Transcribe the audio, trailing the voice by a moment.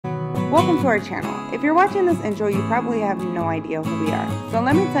Welcome to our channel. If you're watching this intro, you probably have no idea who we are. So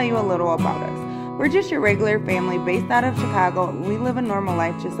let me tell you a little about us. We're just your regular family based out of Chicago. We live a normal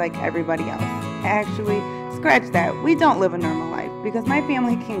life just like everybody else. Actually, scratch that. We don't live a normal life because my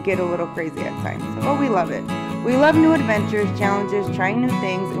family can get a little crazy at times, but we love it. We love new adventures, challenges, trying new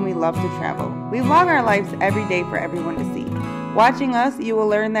things, and we love to travel. We vlog our lives every day for everyone to see. Watching us, you will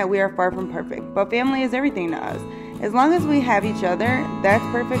learn that we are far from perfect, but family is everything to us. As long as we have each other, that's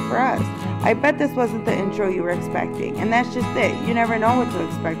perfect for us. I bet this wasn't the intro you were expecting, and that's just it. You never know what to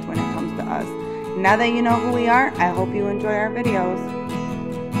expect when it comes to us. Now that you know who we are, I hope you enjoy our videos.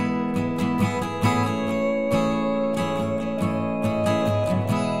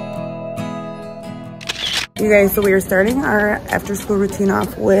 You guys, so we are starting our after school routine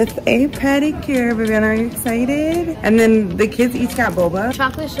off with a pedicure. Viviana, are you excited? And then the kids each got boba.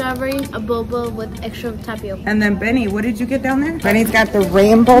 Chocolate strawberry, a boba with extra tapioca. And then Benny, what did you get down there? Benny's got the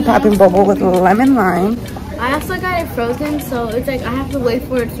rainbow popping boba with lemon lime. I also got it frozen, so it's like I have to wait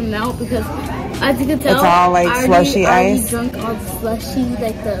for it to melt because as you can tell, it's all like slushy ice. I already drunk all the slushy,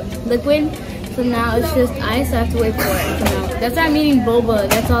 like the liquid. So now it's just ice, I have to wait for it to melt. That's why I'm eating boba.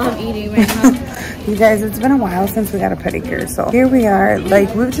 That's all I'm eating right now. You guys, it's been a while since we got a pedicure, so here we are.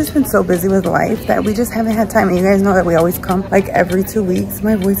 Like, we've just been so busy with life that we just haven't had time. And you guys know that we always come like every 2 weeks.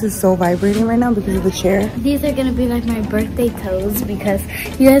 My voice is so vibrating right now because of the chair. These are gonna be like my birthday toes because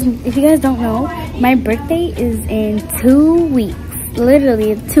you guys, if you guys don't know, my birthday is in 2 weeks.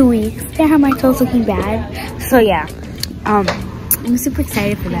 Literally 2 weeks. I have my toes looking bad. So yeah, I'm super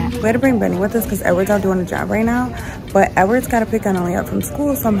excited for that. We had to bring Benny with us because Edward's out doing a job right now. But Edward's got to pick Annalie up from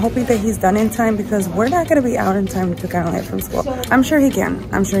school. So I'm hoping that he's done in time because we're not going to be out in time to pick Annalie up from school. I'm sure he can.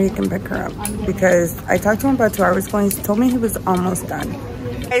 I'm sure he can pick her up because I talked to him about 2 hours ago and he told me he was almost done.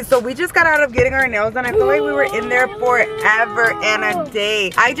 Okay, so we just got out of getting our nails done. I feel like we were in there forever and a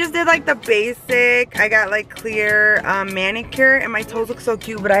day. I just did like the basic. I got like clear manicure and my toes look so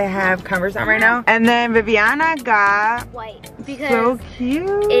cute, but I have Converse on right now. And then Viviana got white because so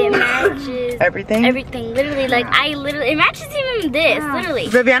cute. It matches everything. Everything, literally. Like it matches even this, literally.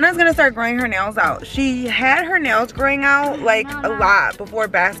 Viviana's gonna start growing her nails out. She had her nails growing out like a lot before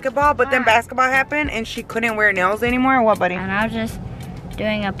basketball, but then basketball happened and she couldn't wear nails anymore. What, buddy? And I was just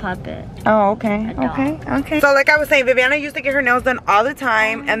doing a puppet. Oh, okay. Okay. So like I was saying, Viviana used to get her nails done all the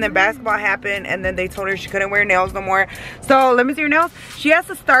time, and then basketball happened, and then they told her she couldn't wear nails no more. So let me see your nails. She has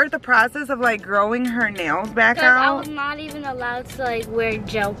to start the process of like growing her nails back out. I was not even allowed to like wear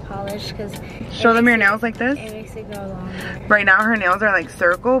gel polish because show them your nails like this. It makes it grow longer. Right now her nails are like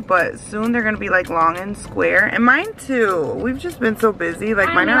circle, but soon they're gonna be like long and square. And mine too. We've just been so busy.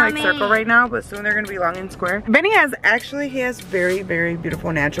 Like mine are like circle right now, but soon they're gonna be long and square. Benny has he has very, very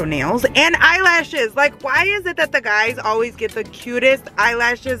beautiful natural nails and eyelashes. Like, why is it that the guys always get the cutest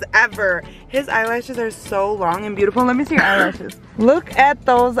eyelashes ever? His eyelashes are so long and beautiful. Let me see your eyelashes. Look at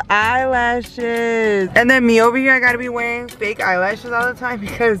those eyelashes. And then me over here, I gotta be wearing fake eyelashes all the time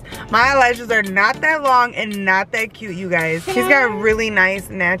because my eyelashes are not that long and not that cute, you guys. He's got really nice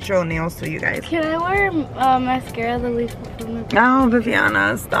natural nails too, you guys. Can I wear mascara the least from the Oh,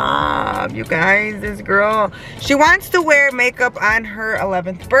 Viviana, stop. You guys, this girl, she wants to wear makeup on her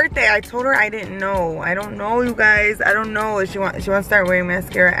 11th birthday. I told her I didn't know. I don't know, you guys. I don't know if she wants to start wearing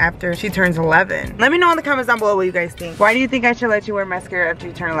mascara after she turns 11. Let me know in the comments down below what you guys think. Why do you think I should let you wear mascara after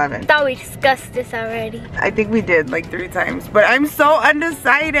you turn 11? I thought we discussed this already. I think we did like 3 times, but I'm so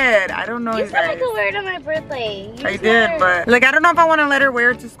undecided. I don't know, you said guys. I could wear it on my birthday. I did, but like I don't know if I want to let her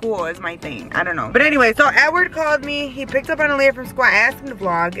wear it to school is my thing. I don't know. But anyway, so Edward called me. He picked up Annalie from school. I asked him to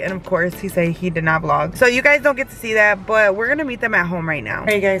vlog, and of course he said he did not vlog. So you guys don't get to see that, but we're gonna meet them at home right now.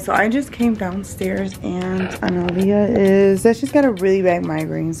 Hey guys, so I just came downstairs and Analia she's got a really bad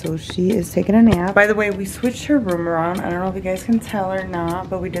migraine, so she is taking a nap. By the way, we switched her room around. I don't know if you guys can tell or not,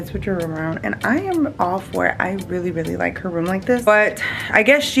 but we did switch her room around, and I am all for it. I really, really like her room like this, but I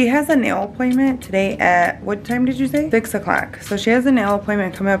guess she has a nail appointment today at, what time did you say? 6 o'clock. So she has a nail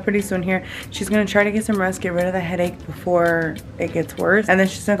appointment coming up pretty soon here. She's gonna try to get some rest, get rid of the headache before it gets worse, and then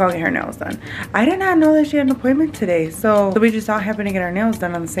she's gonna go get her nails done. I did not know that she had an appointment today, so we just all happened to get our nails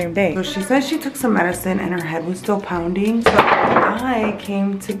done on the same day. So she said she took some medicine and her head was still pounding, so I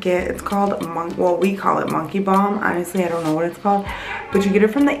came to get, it's called well, we call it Monkey Balm. Honestly, I don't know what it's called, but you get it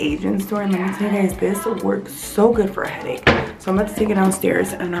from the Asian store, and let me tell you guys, this works so good for a headache. So I'm about to take it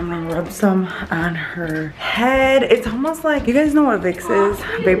downstairs and I'm gonna rub some on her head. It's almost like, you guys know what Vicks is?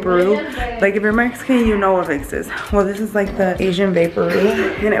 Vaporub. Like if you're Mexican, you know what Vicks is. Well, this is like the Asian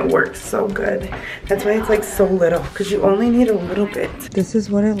Vaporub, and it works so good. That's why it's like so little, because you only need a little bit. This is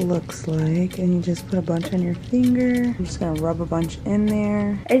what it looks like, and you just put a bunch on your finger. I'm just gonna rub a bunch lunch in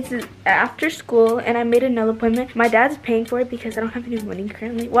there. It's after school and I made a nail appointment. My dad's paying for it because I don't have any money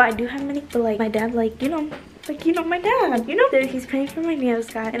currently. Well, I do have money, but like my dad, like, you know my dad, that he's paying for my nails,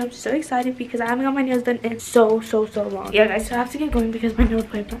 guys, and I'm so excited because I haven't got my nails done in so long. Yeah, guys, so I have to get going because my nail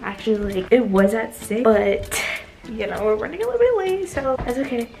appointment actually, like, it was at 6, but you know, we're running a little bit late, so that's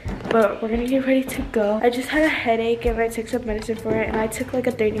okay. But we're gonna get ready to go. I just had a headache and I took some medicine for it, and I took like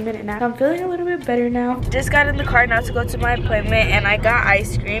a 30-minute nap. I'm feeling a little bit better now. Just got in the car now to go to my appointment, and I got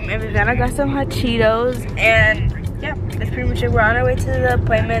ice cream, and then I got some hot Cheetos, and yeah, that's pretty much it. We're on our way to the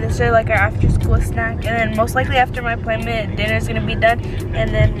appointment. This is like our after school snack, and then most likely after my appointment, dinner's gonna be done, and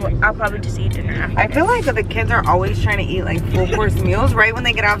then I'll probably just eat dinner after. I feel like the kids are always trying to eat like full course meals right when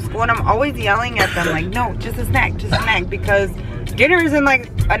they get out of school, and I'm always yelling at them like, no, just a snack, because dinner is in like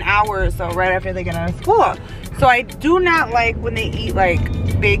an hour or so right after they get out of school. So I do not like when they eat like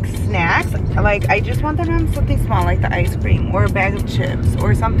big snacks. Like, I just want them to have something small like the ice cream or a bag of chips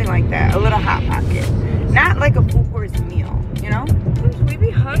or something like that, a little Hot Pocket. Not like a full course meal, you know? We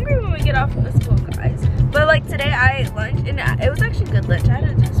be hungry when we get off of the school, guys. But like today I ate lunch, and it was actually good lunch. I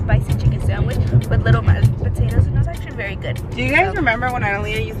had a spicy chicken sandwich with little mashed potatoes, and it was actually very good. Do you guys remember when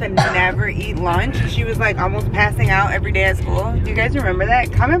Analia used to never eat lunch? She was like almost passing out every day at school. Do you guys remember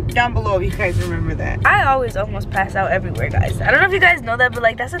that? Comment down below if you guys remember that. I always almost pass out everywhere, guys. I don't know if you guys know that, but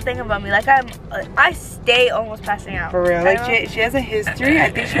like that's the thing about me. Like I stay almost passing out. For real. Like she has a history.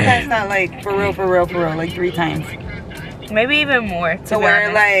 I think she passed out like for real, like 3 times. Maybe even more. So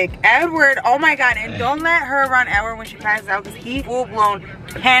we're like, Edward, oh my god, and don't let her run Edward when she passes out, because he full-blown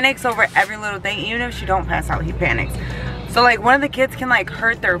panics over every little thing. Even if she don't pass out, he panics. So like one of the kids can like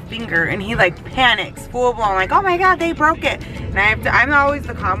hurt their finger and he like panics full-blown, like, oh my god, they broke it. And I'm always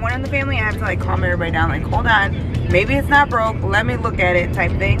the calm one in the family. I have to like calm everybody down, like, hold on, maybe it's not broke, let me look at it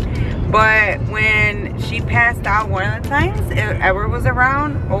type thing. But when she passed out one of the times, if Edward was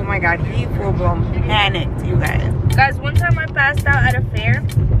around, oh my god, he full-blown panicked, you guys. Guys, one time I passed out at a fair,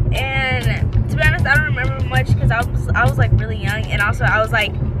 and to be honest, I don't remember much because I was like really young, and also I was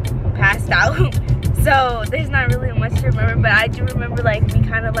like passed out. So there's not really much to remember, but I do remember like me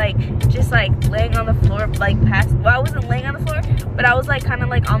kind of like just like laying on the floor, like well, I wasn't laying on the floor, but I was like kind of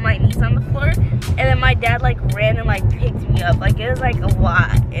like on my knees on the floor, and then my dad like ran and like picked me up. Like it was like a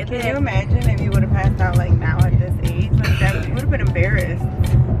lot. And can you imagine if you would have passed out like now at this age? Like that, you would have been embarrassed.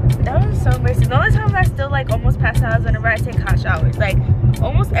 That was so embarrassing. The only times I still like almost pass out is whenever I take hot showers. Like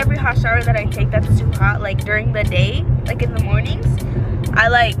almost every hot shower that I take that's too hot, like during the day, like in the mornings, I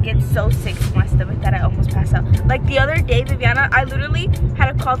like get so sick to my stomach that I almost pass out. Like the other day, Viviana, I literally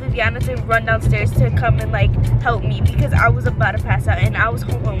had to call Viviana to run downstairs to come and like help me because I was about to pass out, and I was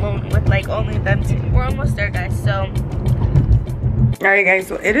home alone with like only them two. We're almost there, guys, so. Alright guys,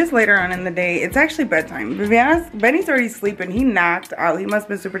 so it is later on in the day. It's actually bedtime. Benny's already sleeping. He knocked out. He must have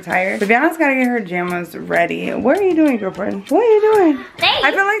been super tired. Viviana's gotta get her pajamas ready. What are you doing, girlfriend? What are you doing? Thanks.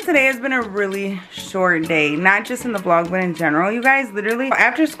 I feel like today has been a really short day. Not just in the vlog, but in general. You guys, literally,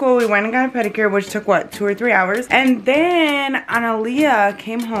 after school, we went and got a pedicure, which took, what, 2 or 3 hours? And then Analia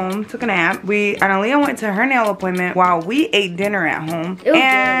came home, took a nap. Analia went to her nail appointment while we ate dinner at home.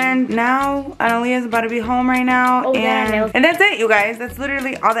 And now Analia's about to be home right now. Oh, and that's it, you guys. That's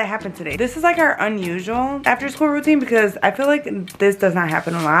literally all that happened today. This is like our unusual after school routine because I feel like this does not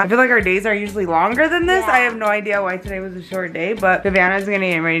happen a lot. I feel like our days are usually longer than this. Yeah. I have no idea why today was a short day, but Viviana's gonna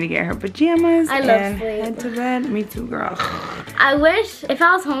get ready to get her pajamas and head to bed. Me too, girl. I wish if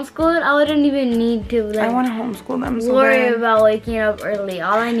I was homeschooled, I wouldn't even need to like, I want to homeschool them so worry bad. about waking up early.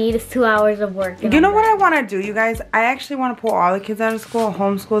 All I need is 2 hours of work. You know what I want to do, you guys? I actually want to pull all the kids out of school,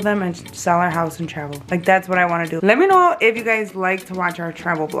 homeschool them, and sell our house and travel. Like, that's what I want to do. Let me know if you guys like to watch our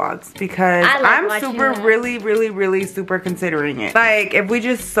travel vlogs because I'm super really super considering it. Like, if we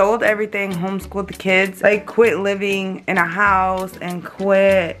just sold everything, homeschooled the kids, like quit living in a house and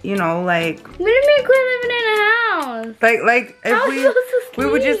quit, you know, like, what do you mean quit living in a house? Like if we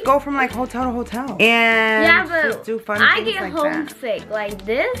would just go from like hotel to hotel and yeah, but just do fun I things get like homesick. Like,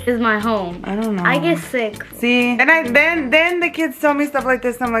 this is my home. I don't know. I get sick. See, and then the kids tell me stuff like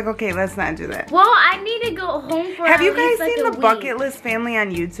this and I'm like, okay, let's not do that. Well, I need to go home for Have you at guys least, like, seen a the week. Bucket List family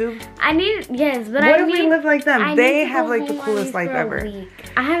on YouTube? I need, yes, but what I if need, we live like them? I They need to have go like the home coolest at life least for a ever. week.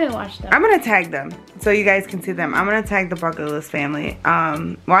 I haven't watched them. I'm gonna tag them so you guys can see them. I'm gonna tag the Bucket List family.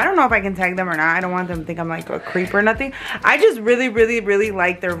 Well, I don't know if I can tag them or not. I don't want them to think I'm like a creep or nothing. I just really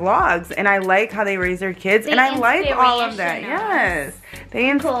like their vlogs and I like how they raise their kids and I like all of that. Yes, they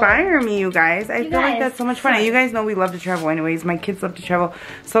inspire me, you guys. I feel like that's so much fun. And you guys know we love to travel anyways. My kids love to travel,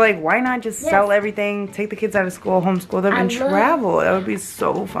 so like, why not just sell everything, take the kids out of school, homeschool them, and travel? That would be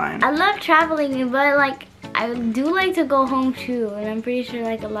so fun. I love traveling, but like, I do like to go home too, and I'm pretty sure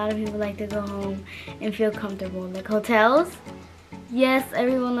like a lot of people like to go home and feel comfortable. Like hotels, yes,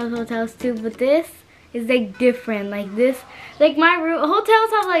 everyone loves hotels too, but this is like different. Like this, like my room,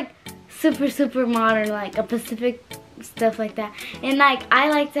 hotels have like super modern, like a Pacific stuff like that, and like I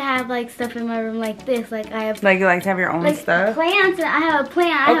like to have like stuff in my room like this. Like I have like you like to have your own like stuff. Plants, and I have a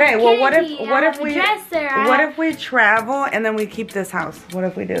plant. I Okay, have a well what if we travel and then we keep this house? What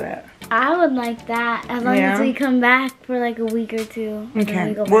if we do that? I would like that as long as we come back for like a week or two.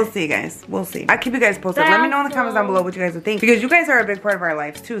 Okay, we'll see, guys. We'll see. I'll keep you guys posted. Let me know in the comments down below what you guys would think, because you guys are a big part of our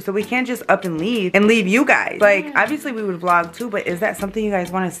lives too. So we can't just up and leave you guys. Like obviously we would vlog too, but is that something you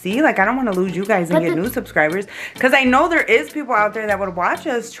guys want to see? Like I don't want to lose you guys and get new subscribers, because I know there is people out there that would watch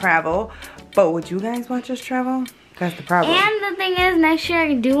us travel, but would you guys watch us travel? That's the problem. And the thing is, next year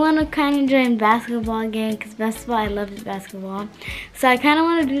I do want to kind of join basketball again, because basketball, I love basketball. So I kind of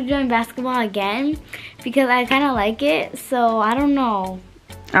want to join basketball again because I kind of like it. So I don't know.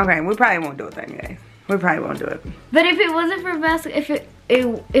 Okay, we probably won't do it then, you guys. We probably won't do it. But if it wasn't for basketball,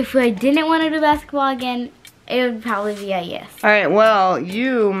 if I didn't want to do basketball again, it would probably be a yes. All right, well,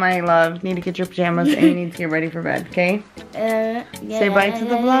 you, my love, need to get your pajamas and you need to get ready for bed, okay? Yeah. Say bye to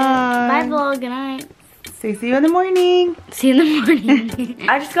the vlog. Bye, vlog. Good night. See you in the morning. See you in the morning.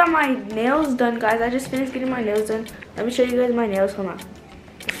 I just got my nails done, guys. I just finished getting my nails done. Let me show you guys my nails. Hold on.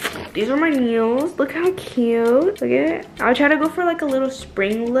 These are my nails. Look how cute. Look at it. I'll try to go for like a little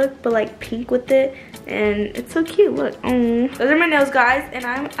spring look, but like pink with it. And it's so cute. Look. Those are my nails, guys. And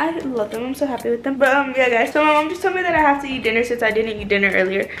I love them. I'm so happy with them. But yeah, guys. So my mom just told me that I have to eat dinner since I didn't eat dinner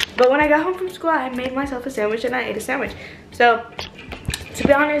earlier. But when I got home from school, I made myself a sandwich and I ate a sandwich. So to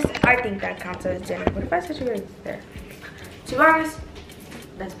be honest, I think that counts as dinner. What if I said you guys there? To be honest,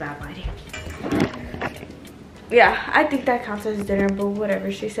 that's bad lighting. Yeah, I think that counts as dinner, but whatever.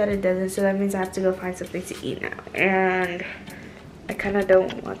 She said it doesn't, so that means I have to go find something to eat now. And I kind of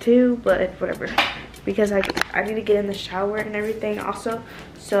don't want to, but whatever. Because I need to get in the shower and everything also.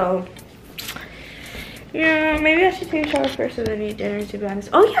 So yeah, maybe I should take a shower first and then eat dinner, to be honest.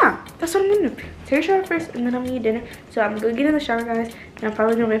 Oh yeah, that's what I'm gonna do. Take a shower first and then I'm gonna eat dinner. So I'm gonna get in the shower, guys, and I'm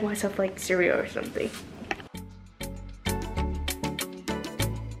probably gonna make myself like cereal or something.